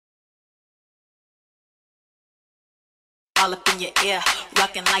all up in your ear,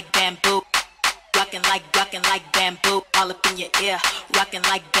 rocking like bamboo, rocking like bamboo, all up in your ear, rocking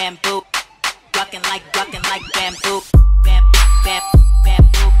like bamboo, rocking like bamboo, bam bam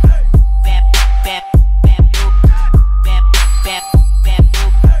bamboo, bam bam bamboo, bam bam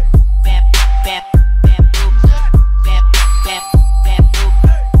bamboo, bam bam bamboo, bam bam bamboo,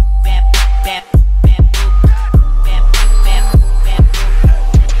 bam bam bamboo, bam bam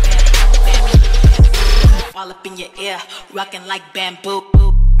bamboo, all up in your ear, rocking like bamboo.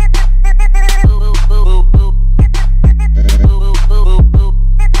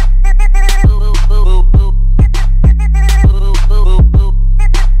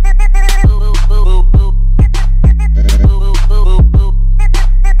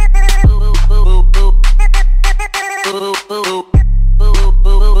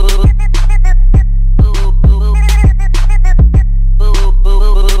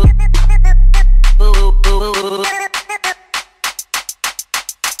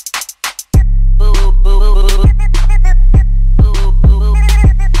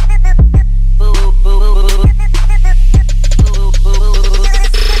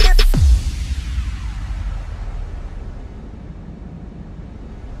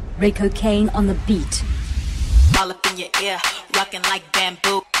 Ray Cocaine on the beat. All up in your ear, rocking like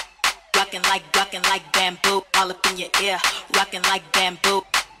bamboo, rocking like bamboo. All up in your ear, rocking like bamboo,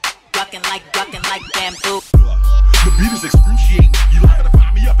 rocking like bamboo. The beat is excruciating. You liable to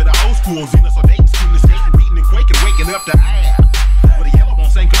find me up at the old school on Venus or Dayton, student skating, beating and quaking, waking up the ass. With a yellow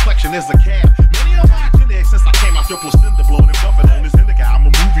bone, same complexion as a cat. Many of my genetics since I came out your placenta, blowing and buffing on this indica. I'm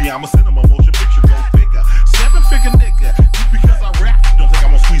a movie, I'm a cinema, motion picture, go figure. 7-figure nigga, just because I rap, don't think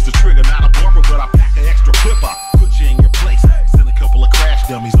I'm gonna squeeze the trigger. Not a barber, but I pack an extra clipper. Put you in your place. Send a couple of crash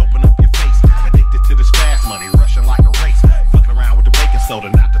dummies, open up your face. Addicted to this fast money, rushing like a race. Fucking around with the baking soda,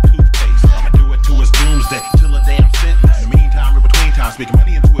 not the toothpaste. I'ma do it to his doomsday, till the day I'm sentenced. In the meantime, in between time, speaking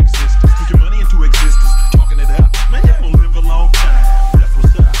money into existence. Speaking money into existence, talking it up. Man, you gon' live a long time. That's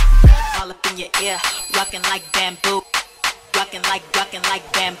what's up. All up in your ear, rocking like bamboo, rocking like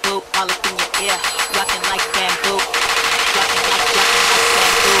bamboo. All up in your ear, rocking like bamboo, rocking like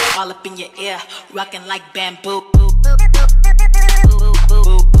bamboo. All up in your ear, rocking like bamboo.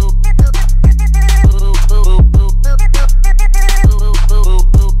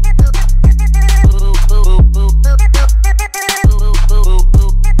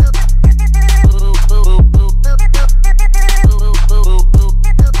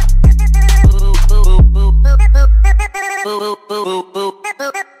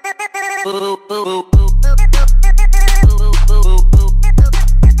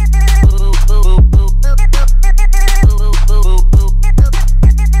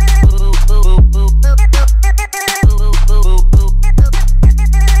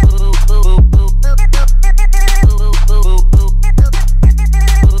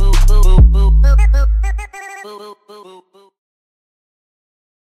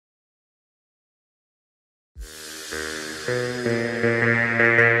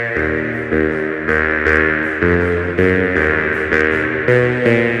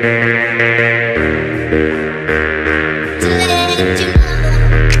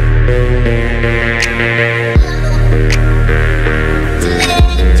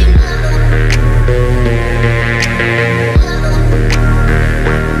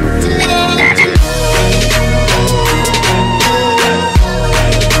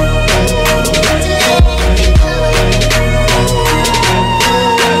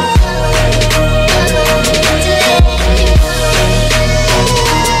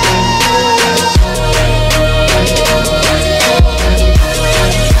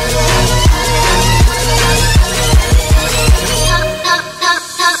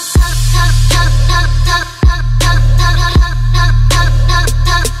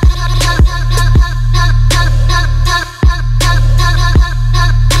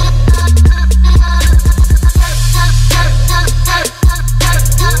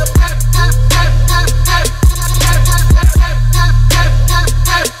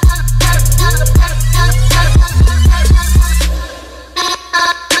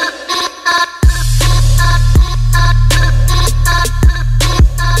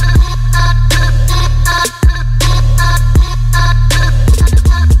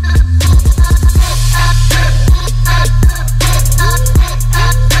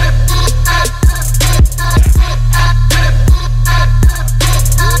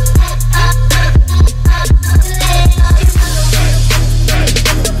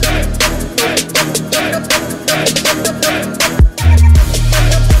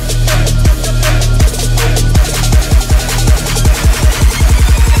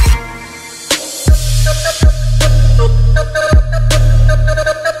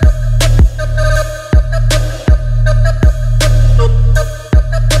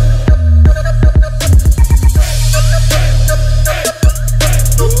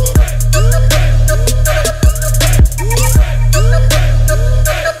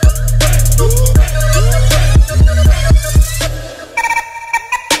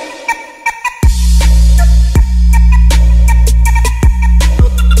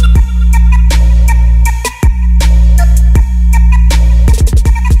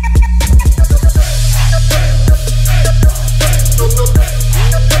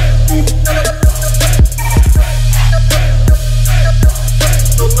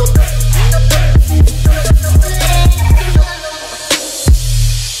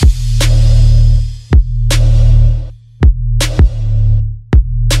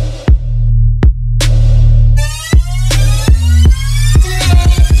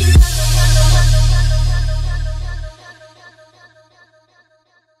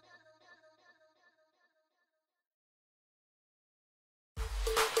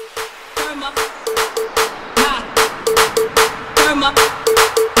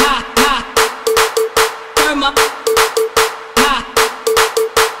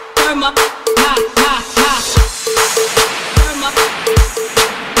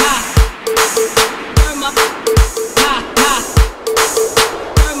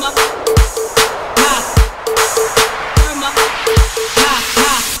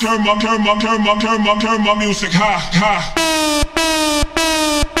 Turn my music high.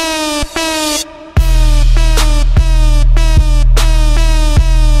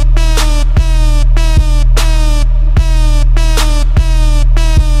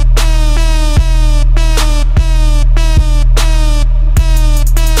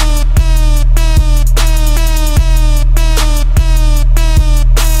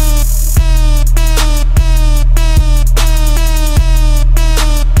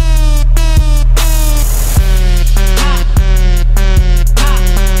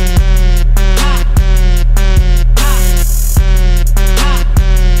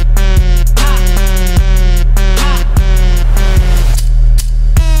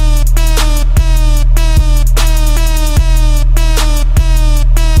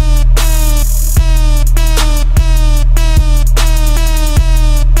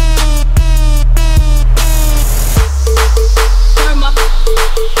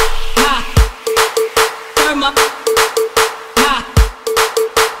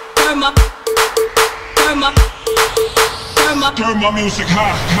 Turn my music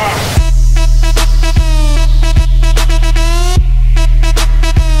high.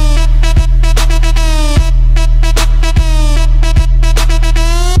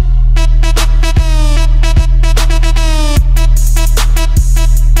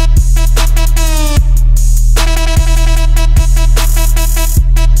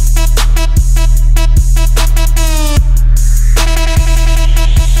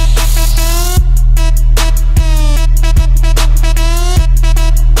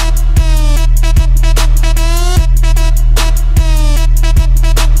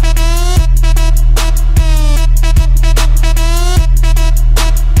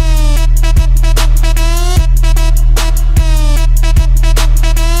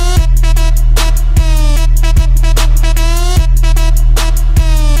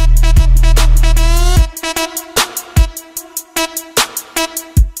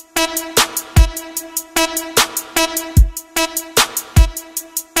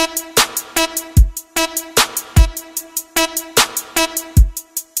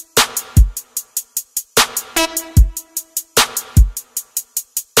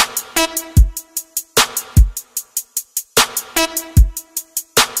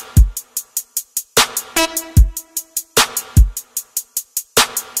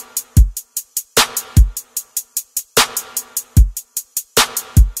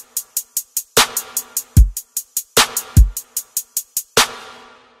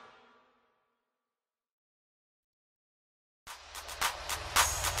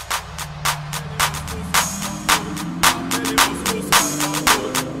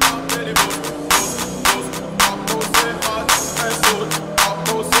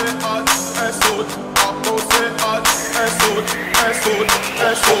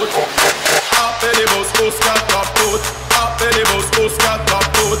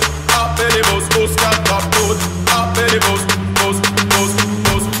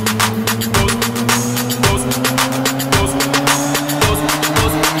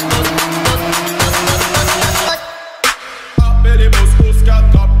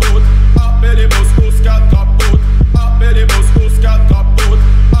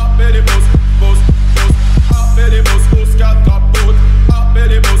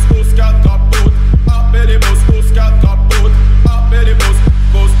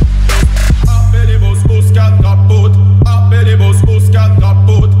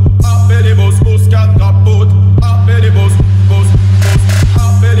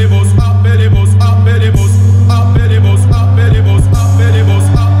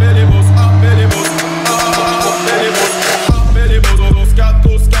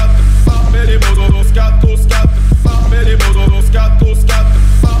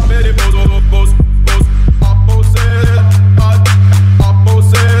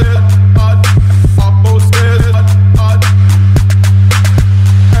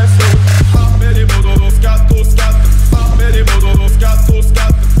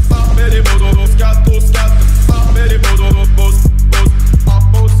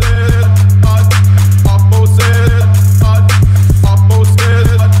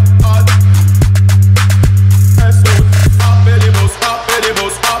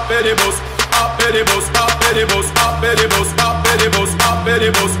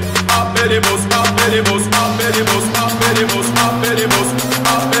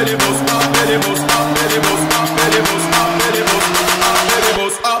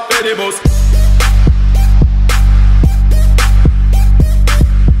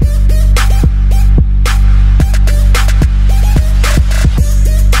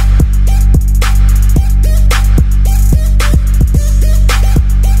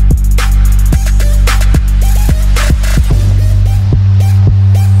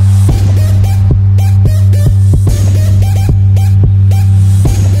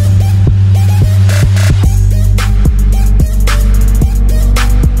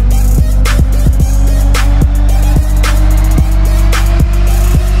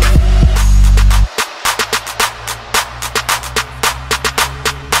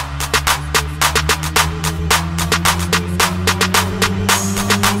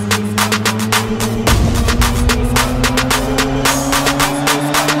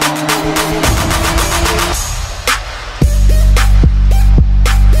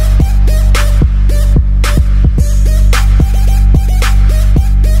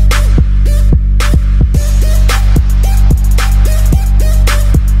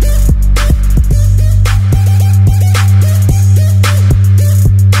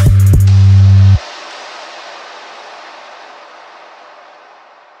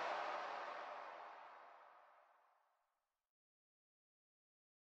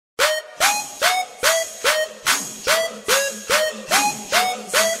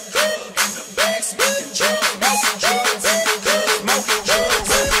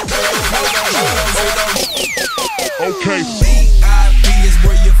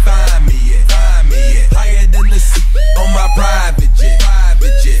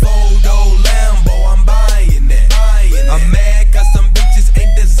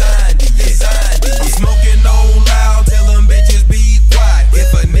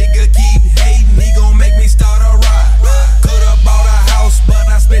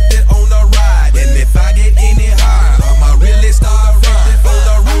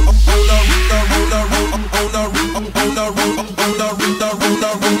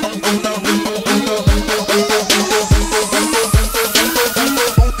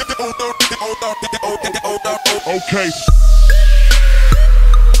 Okay.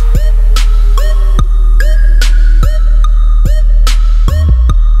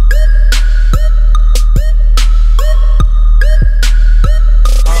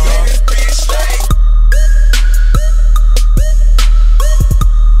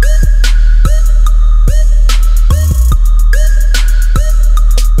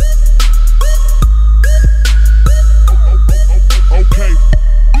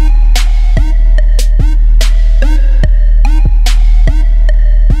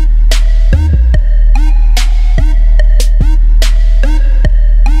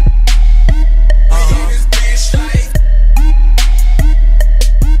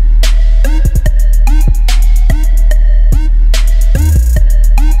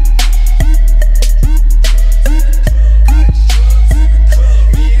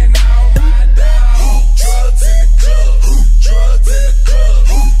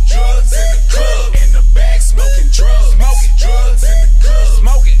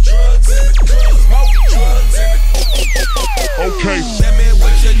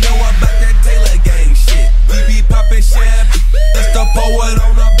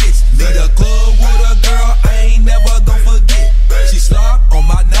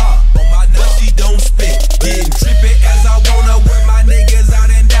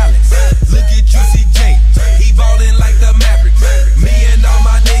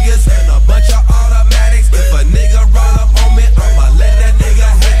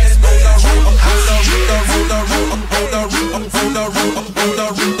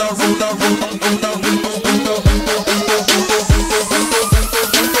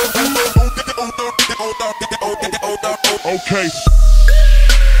 Okay.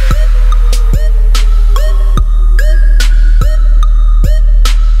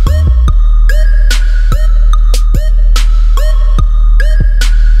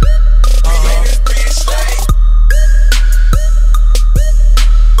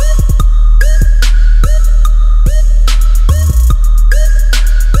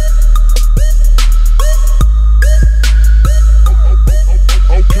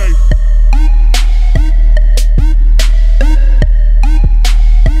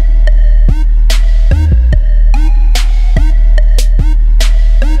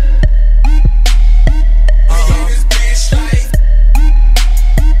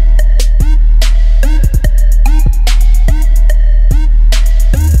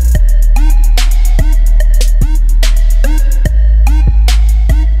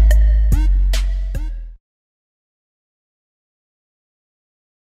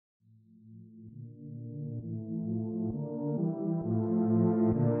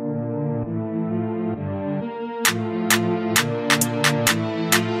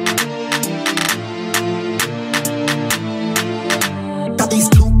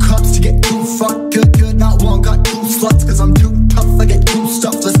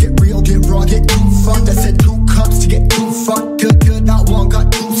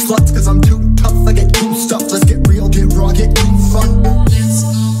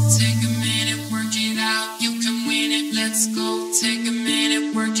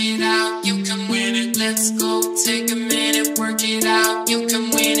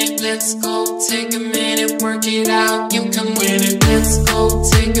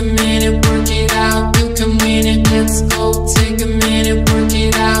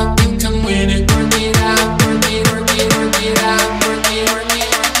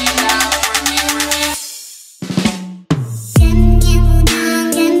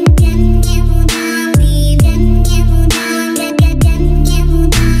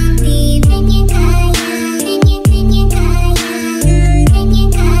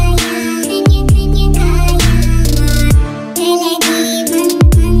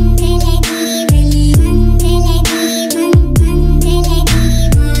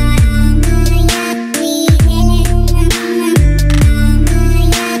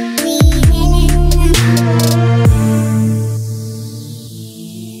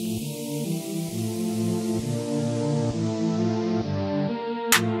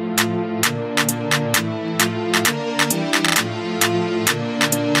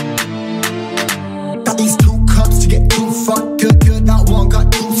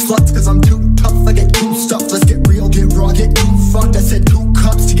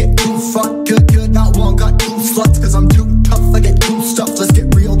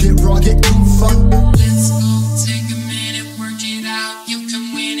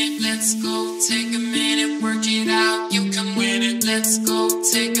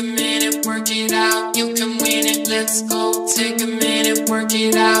 Let's go, take a minute, work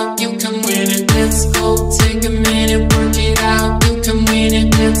it out. You can win it. Let's go, take a minute, work it out. You can win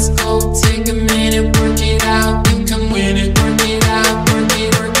it. Let's go, take a minute, work it out. You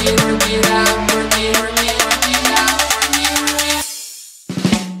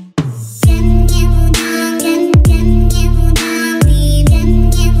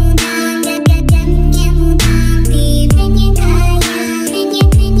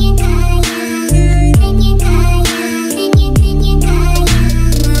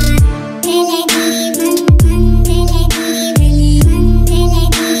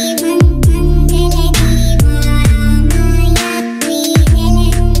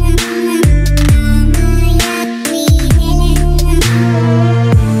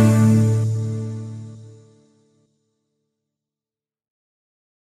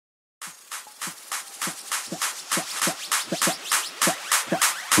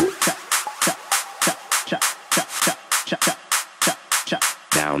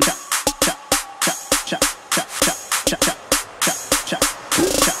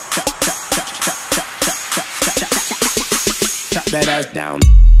ass down.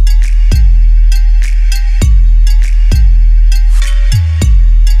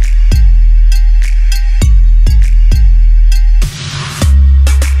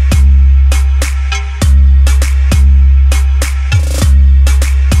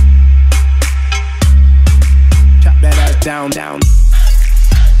 Down, down.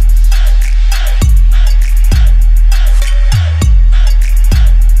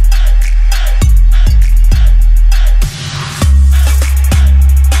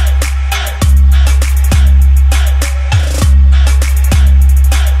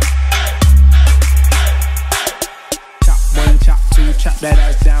 Chop one, chop two, chop that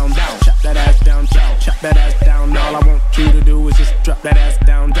ass down, down. Chop that ass down, chop that ass down. All I want you to do is just drop that ass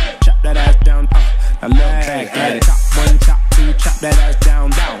down, chop that ass down. I love that. Chop one, chop two, chop that ass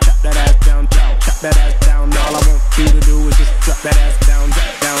down, down. Chop that ass down, chop that ass down. All I want you to do is just drop that ass down,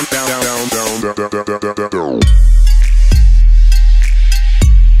 down, down, down, down, down, down, down, down, down.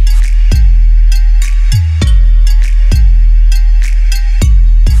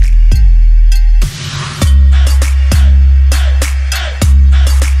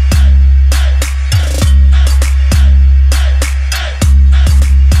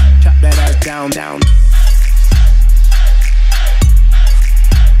 Down, down.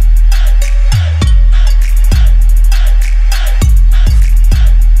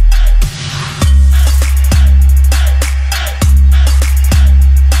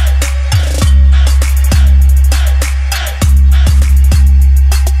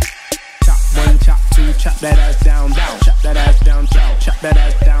 Chop one, chop two, chop that ass down, down. Chop that ass down, chop that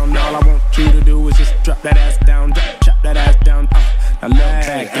ass down. All I want you to do is just drop that ass down, chop that ass down. I love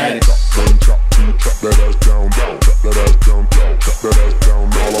that. Chop one, chop two, chop that ass down, down. Chop that ass down, chop that ass down.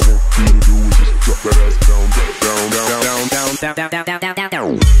 All I want you to do is just drop that ass down, down, down, down, down, down, down, down, down, down,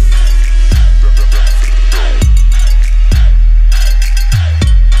 down.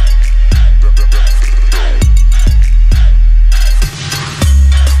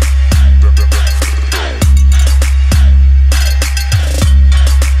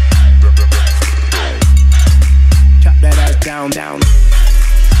 Down, down.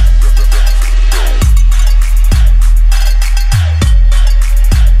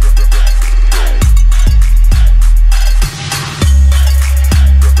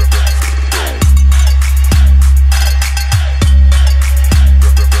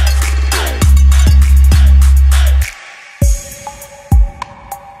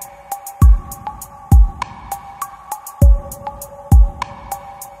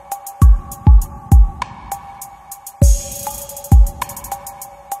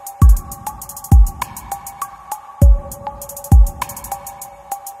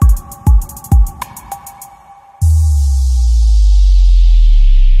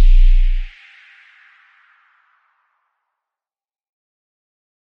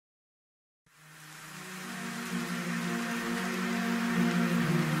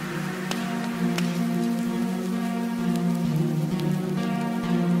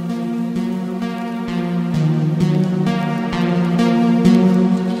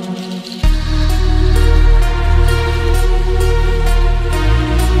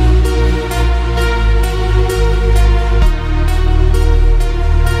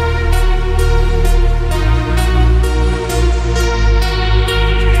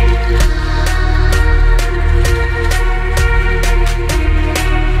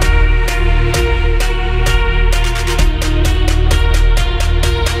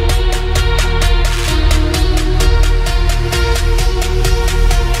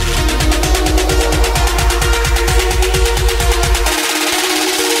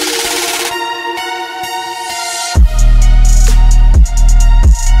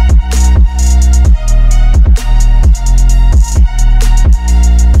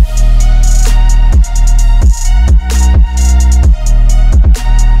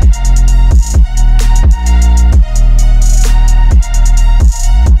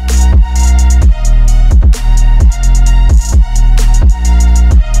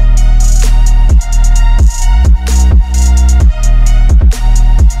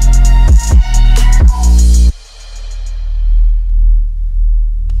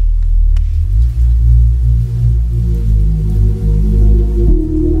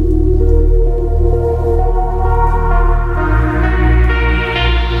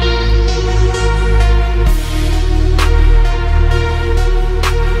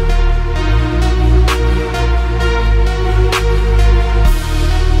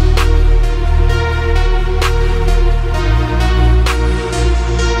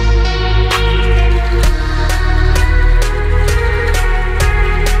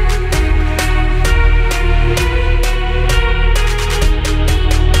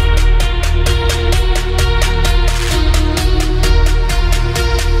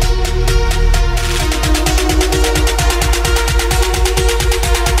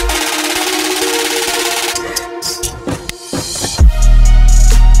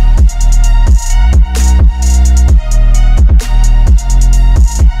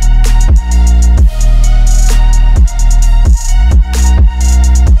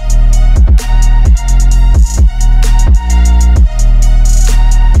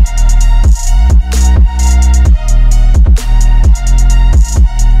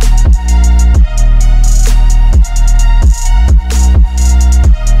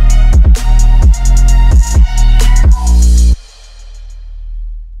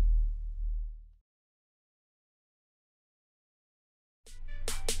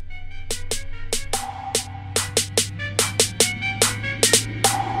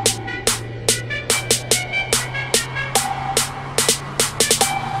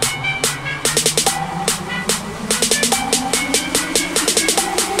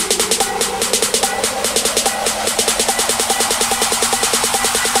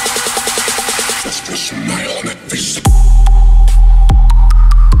 smile on that face.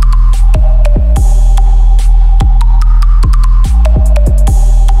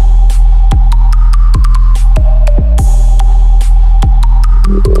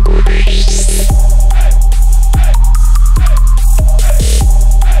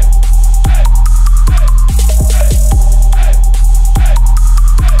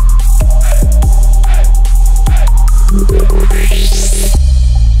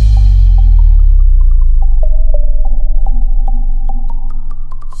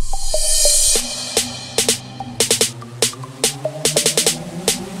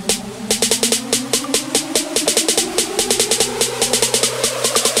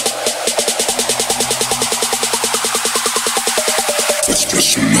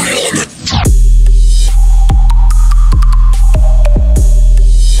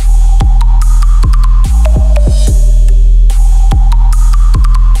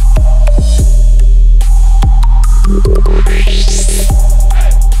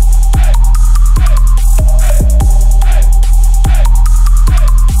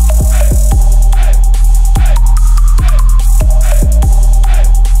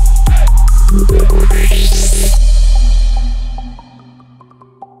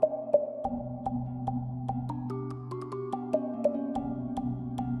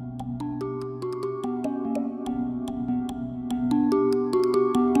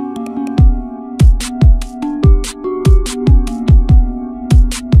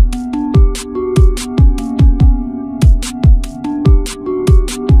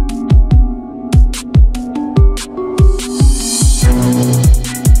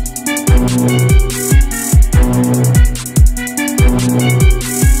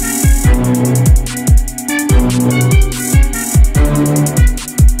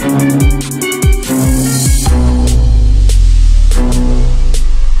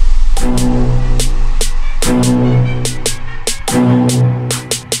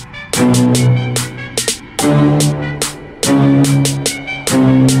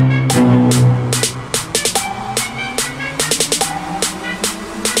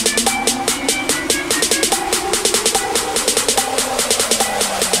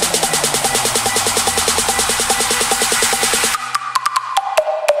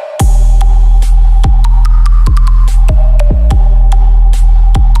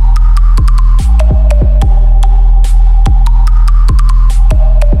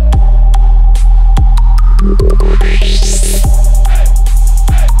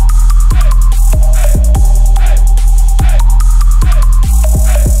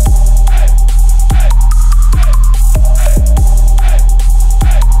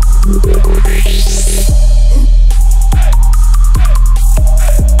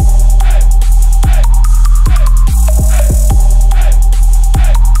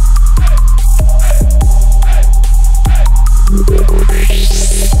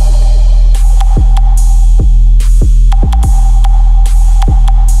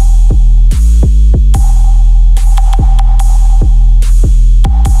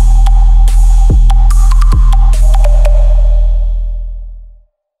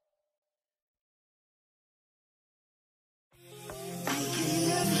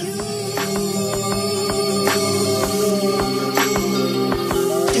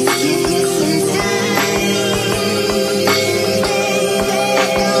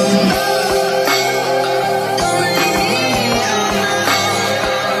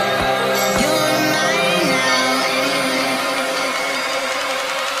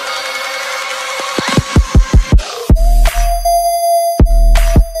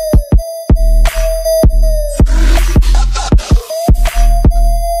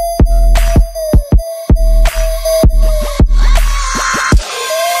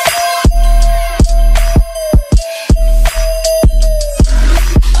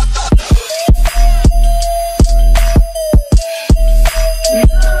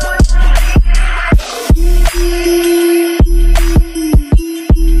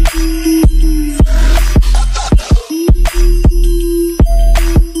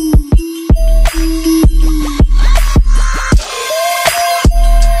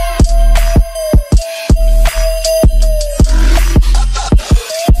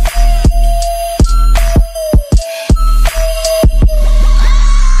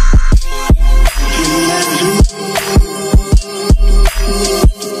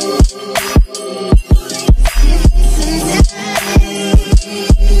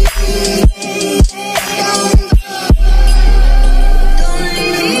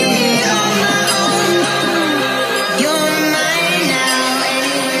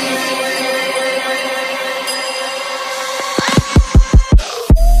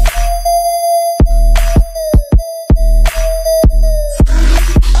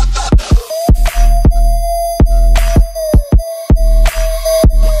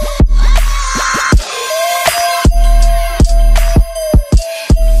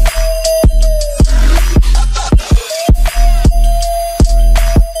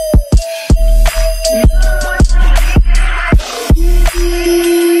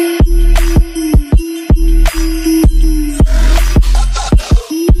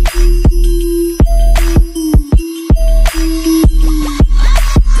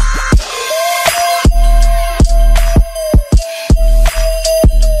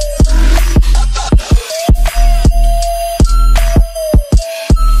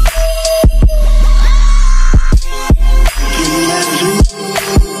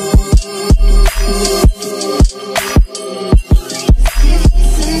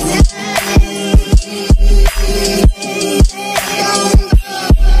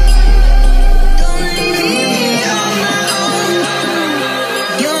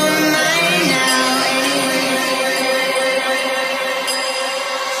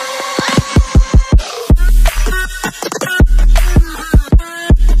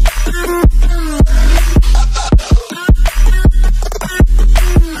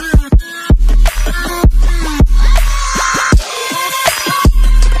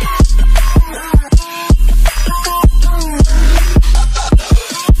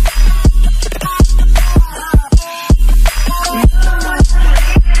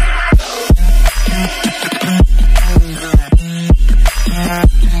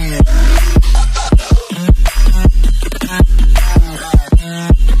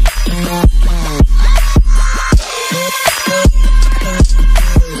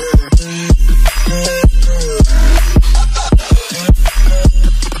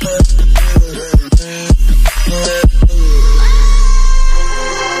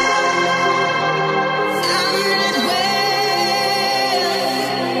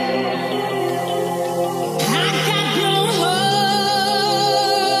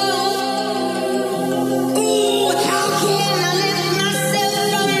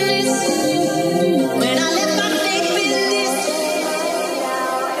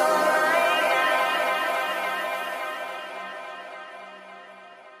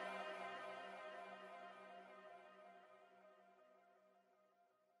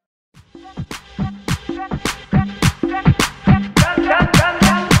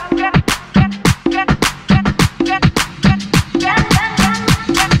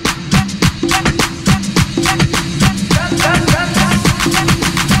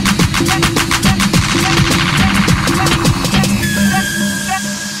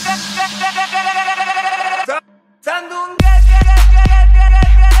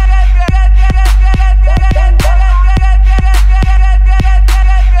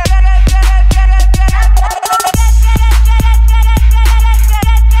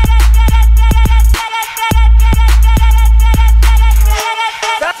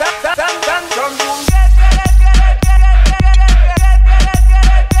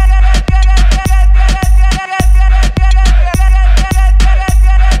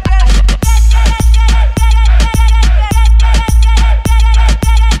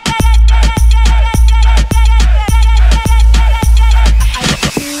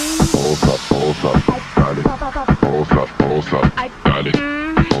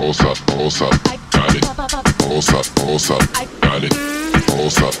 pulse up, got it. Pulse up, got it.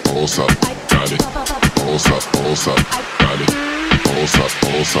 Pulse up, got it. Pulse up, got it. Pulse up, got it. Pulse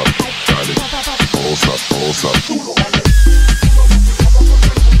up.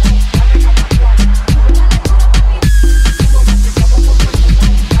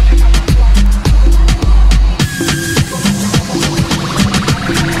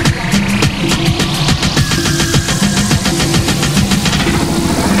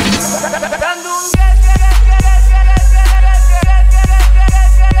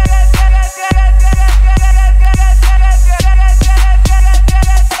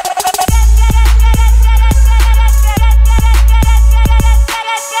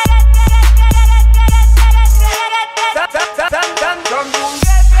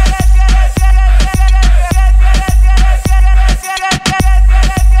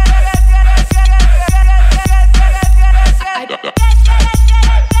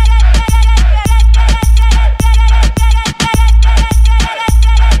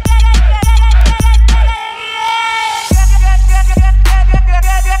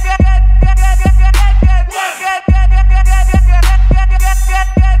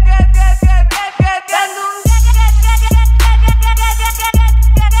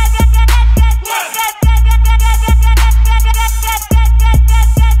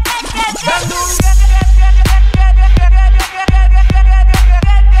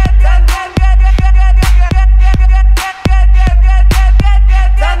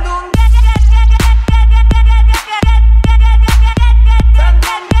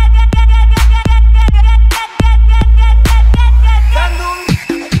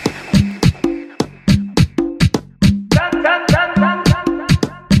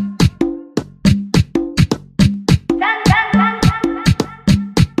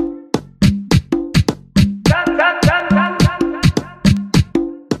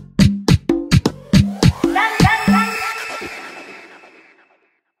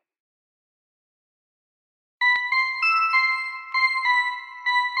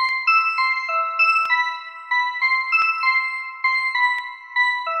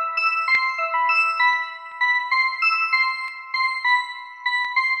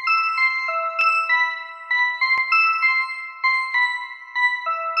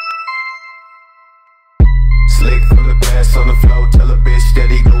 Slick from the past on the flow. Tell a bitch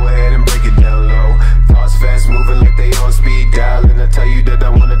steady, go ahead and break it down low. Thoughts fast moving like they on speed dial. And I tell you that I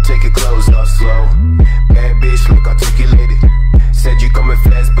wanna take your clothes off slow. Bad bitch, look articulated. Said you coming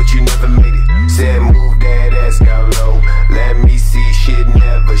fast, but you never made it. Said move that ass down low. Let me see shit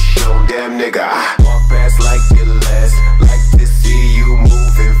never shown. Damn nigga, I walk past like your last. Like to see you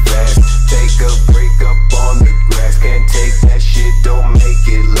moving fast. Take a break up on the grass. Can't take that shit, don't make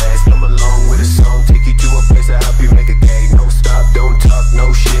it last. Come along with a song, take you to a place to help you make a K. No stop, don't talk,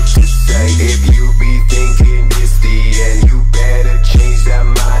 no shit to say. If you be thinking this the end, you better change that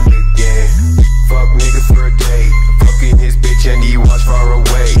mind again. Fuck nigga for a day, fucking his bitch and he watch for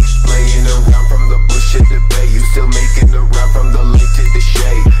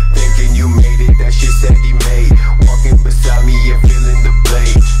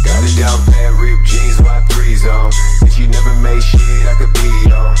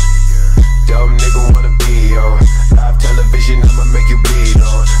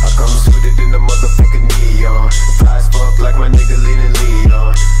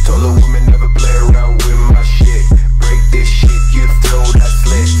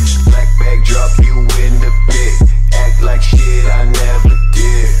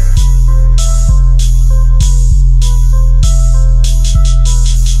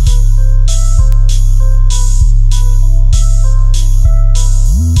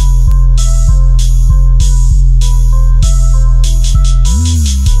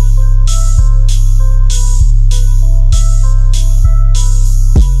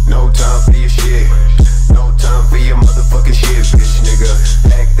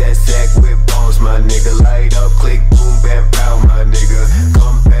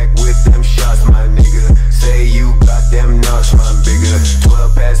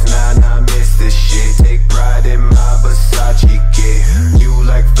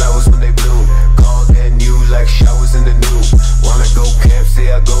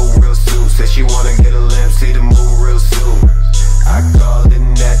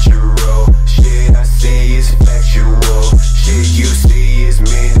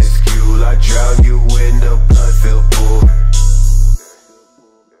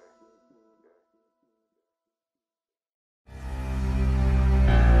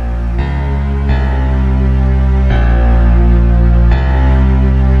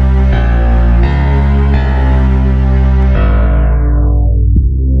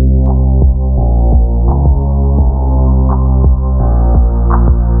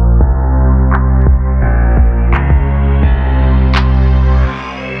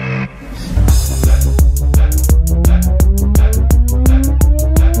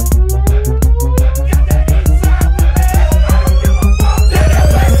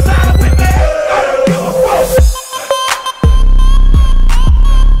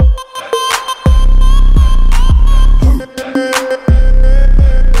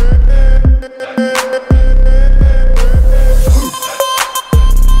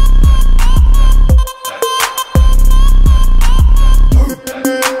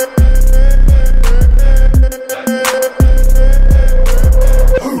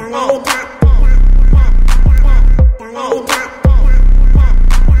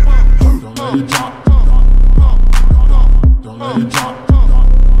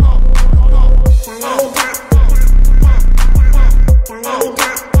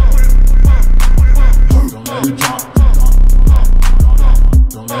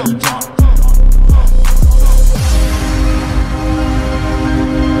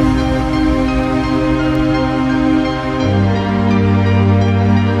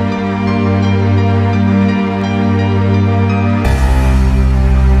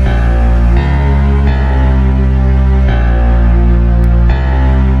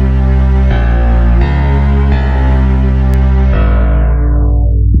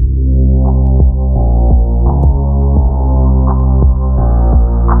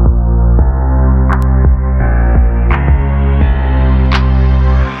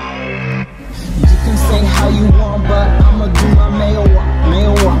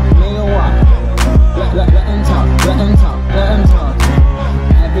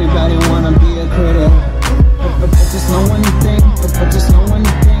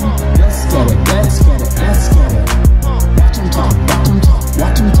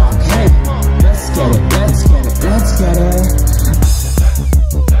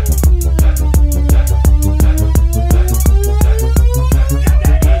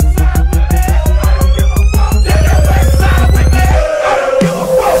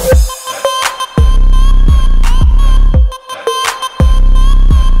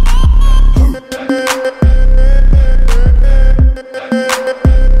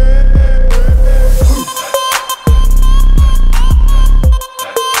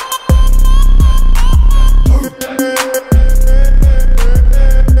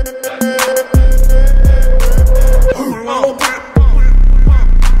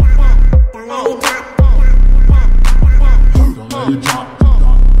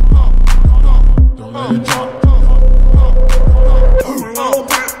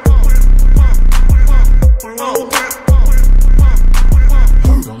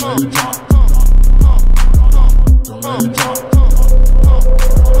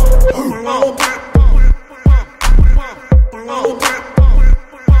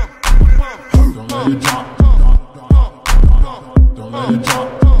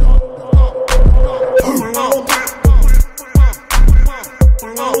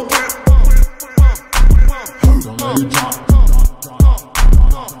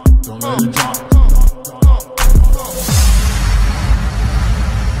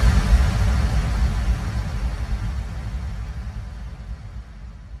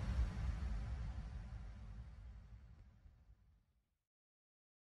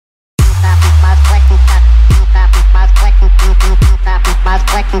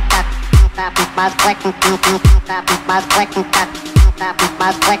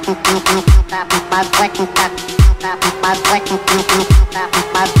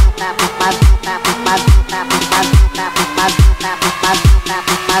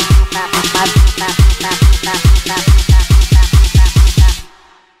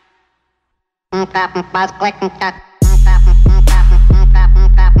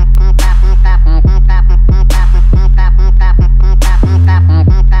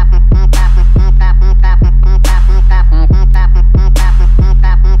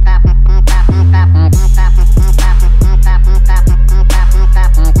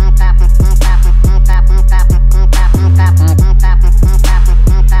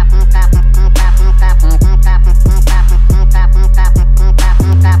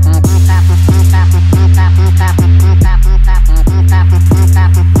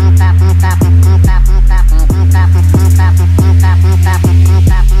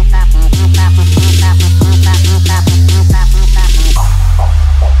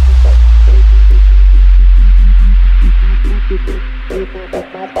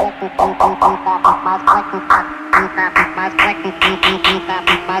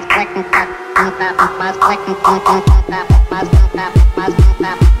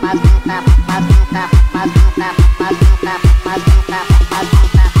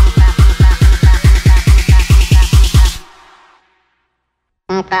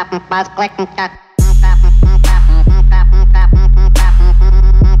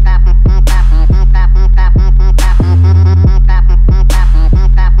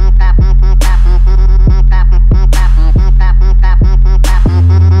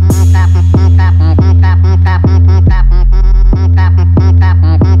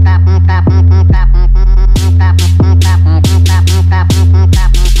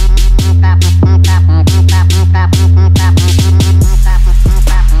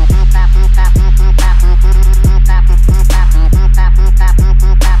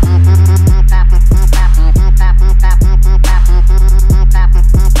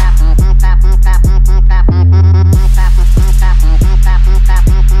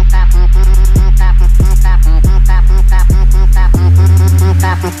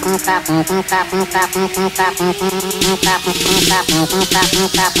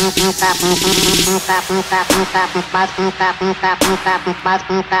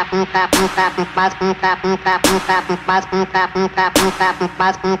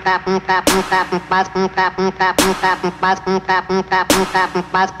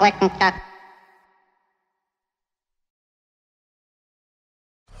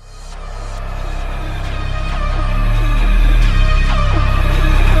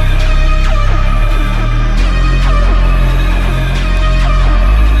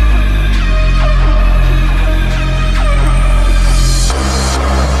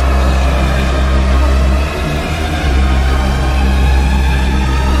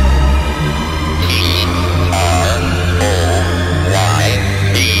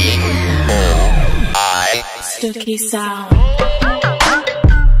Sticky sound.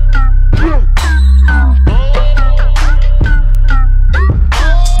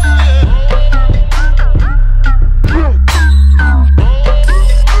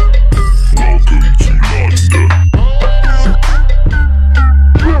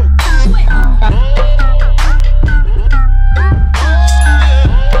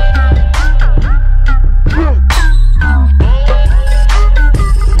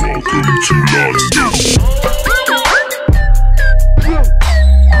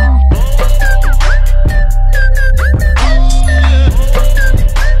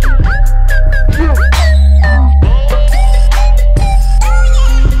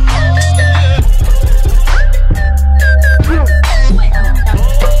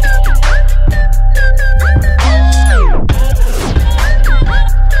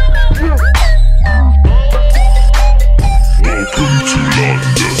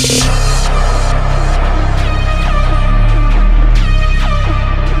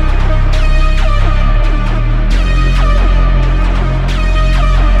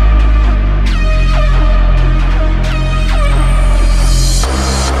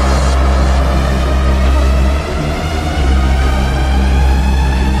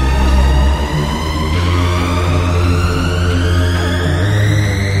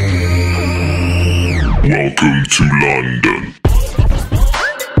 Welcome to London.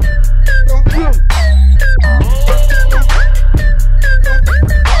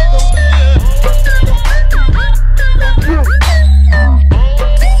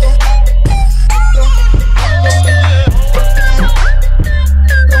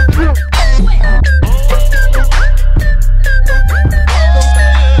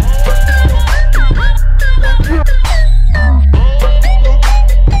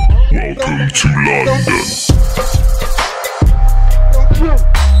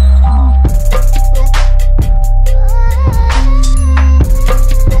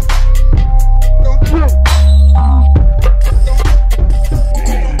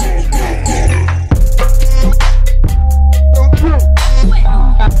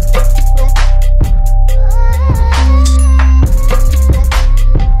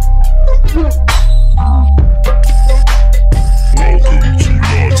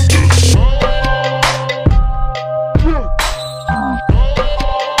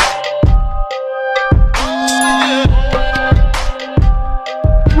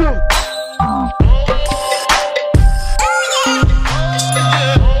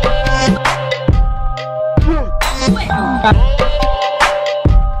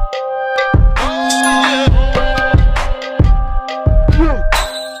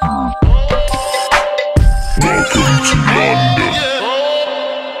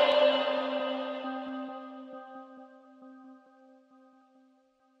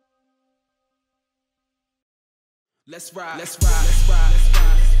 Let's ride, let's ride, let's ride, let's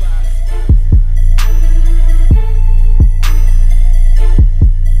ride, let's ride, let's ride.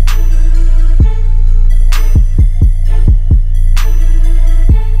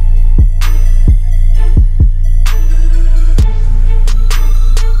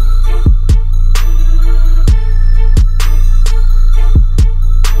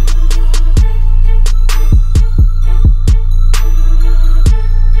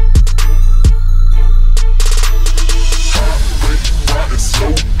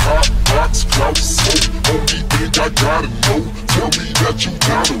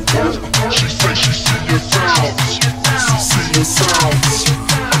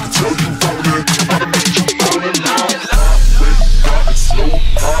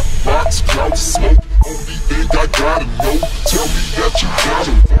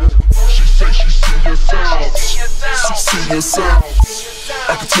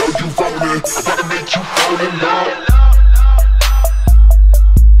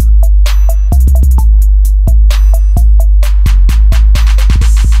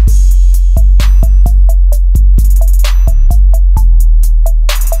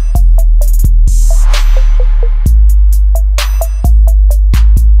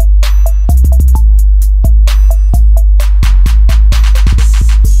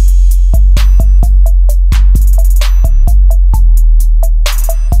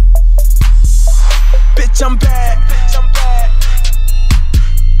 I'm bad,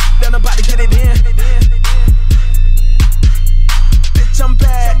 then I'm about to get it in. Bitch, I'm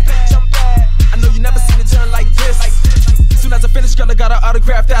bad, I know you never seen it done like this. Soon as I finish, girl, I gotta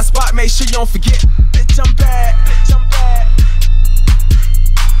autograph that spot, make sure you don't forget. Bitch, I'm bad, bitch, I'm bad,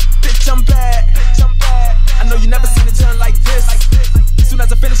 I know you never seen it done like this. Soon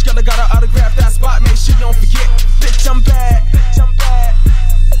as I finish, girl, I gotta autograph that spot, make sure you don't forget. Bitch, I'm bad,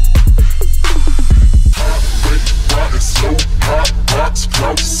 Slow, hot, rocks,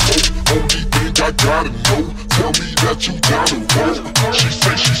 clouds, smoke. Only thing I gotta know, tell me that you down to roll. She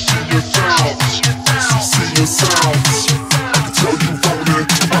say she see your sounds, she see your sounds. I can tell you rolling,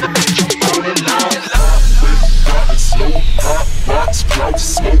 how to make you rolling loud. Hot and slow, hot, rocks, clouds,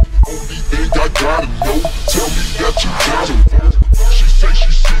 smoke. Only thing I gotta know, tell me that you down to roll. She say she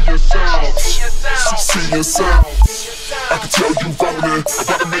see your sounds, she see your sounds. I can tell you rolling,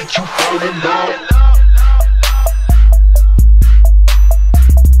 how to make you rolling loud.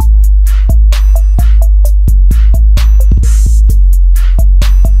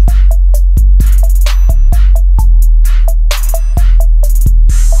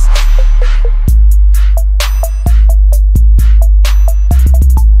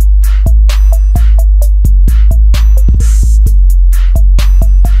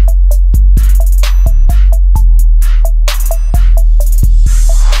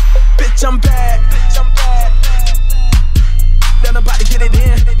 I'm bad, then I'm about to get it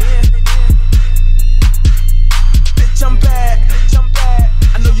in. Bitch, I'm bad,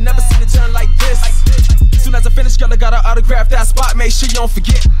 I know you never seen it done like this. Soon as I finish, girl, I gotta autograph that spot, make sure you don't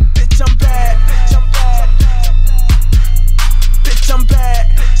forget. Bitch, I'm bad.